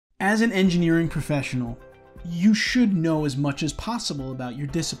As an engineering professional, you should know as much as possible about your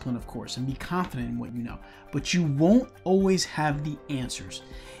discipline, of course, and be confident in what you know, but you won't always have the answers.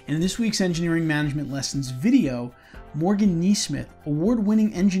 And in this week's Engineering Management Lessons video, Morgan NeSmith,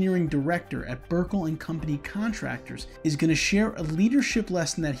 award-winning engineering director at Berkel Company Contractors, is going to share a leadership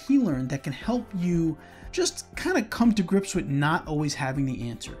lesson that he learned that can help you just kind of come to grips with not always having the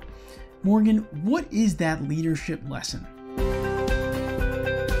answer. Morgan, what is that leadership lesson?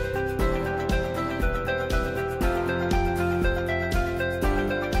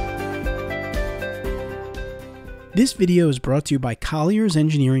 This video is brought to you by Colliers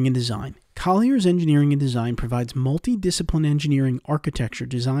Engineering and Design. Colliers Engineering and Design provides multidisciplinary engineering, architecture,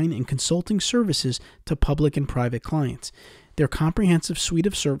 design, and consulting services to public and private clients. Their comprehensive suite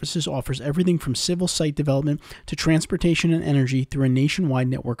of services offers everything from civil site development to transportation and energy through a nationwide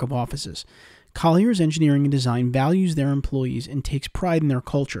network of offices. Colliers Engineering and Design values their employees and takes pride in their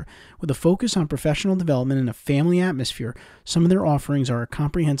culture. With a focus on professional development and a family atmosphere, some of their offerings are a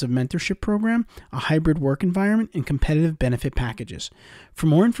comprehensive mentorship program, a hybrid work environment, and competitive benefit packages. For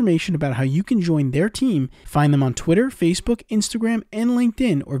more information about how you can join their team, find them on Twitter, Facebook, Instagram, and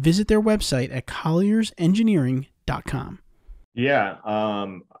LinkedIn, or visit their website at colliersengineering.com. Yeah,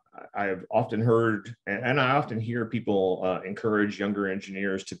 I've often heard, and I often hear people encourage younger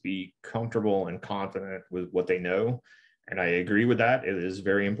engineers to be comfortable and confident with what they know. And I agree with that. It is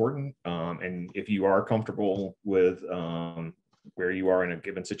very important. And if you are comfortable with where you are in a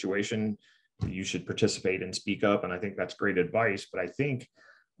given situation, you should participate and speak up. And I think that's great advice. But I think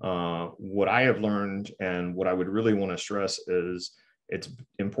what I have learned and what I would really want to stress is it's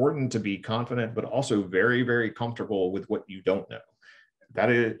important to be confident, but also very, very comfortable with what you don't know.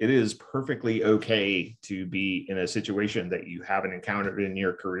 It is perfectly okay to be in a situation that you haven't encountered in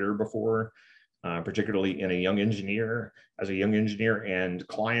your career before, particularly in a young engineer. As a young engineer, and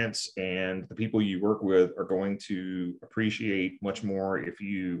clients and the people you work with are going to appreciate much more if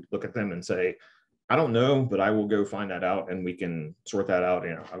you look at them and say, I don't know, but I will go find that out and we can sort that out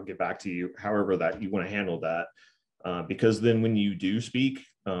and I'll get back to you, however that you want to handle that. Because then when you do speak,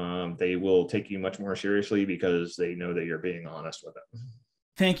 they will take you much more seriously because they know that you're being honest with them.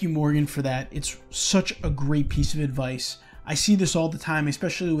 Thank you, Morgan, for that. It's such a great piece of advice. I see this all the time,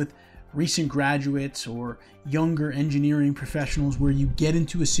 especially with recent graduates or younger engineering professionals, where you get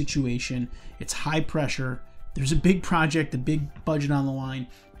into a situation, it's high pressure, there's a big project, a big budget on the line,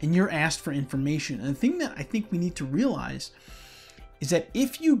 and you're asked for information. And the thing that I think we need to realize is that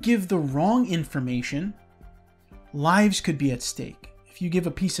if you give the wrong information, lives could be at stake. If you give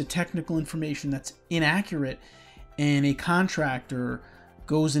a piece of technical information that's inaccurate and a contractor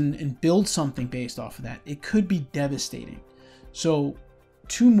goes and builds something based off of that, it could be devastating. So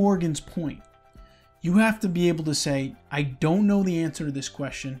to Morgan's point, you have to be able to say, I don't know the answer to this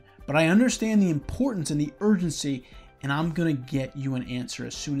question, but I understand the importance and the urgency, and I'm going to get you an answer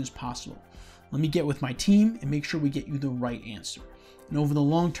as soon as possible. Let me get with my team and make sure we get you the right answer. And over the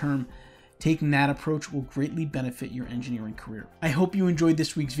long term, taking that approach will greatly benefit your engineering career. I hope you enjoyed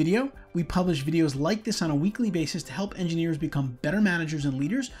this week's video. We publish videos like this on a weekly basis to help engineers become better managers and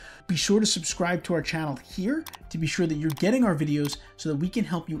leaders. Be sure to subscribe to our channel here to be sure that you're getting our videos so that we can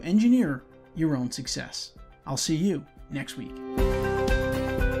help you engineer your own success. I'll see you next week.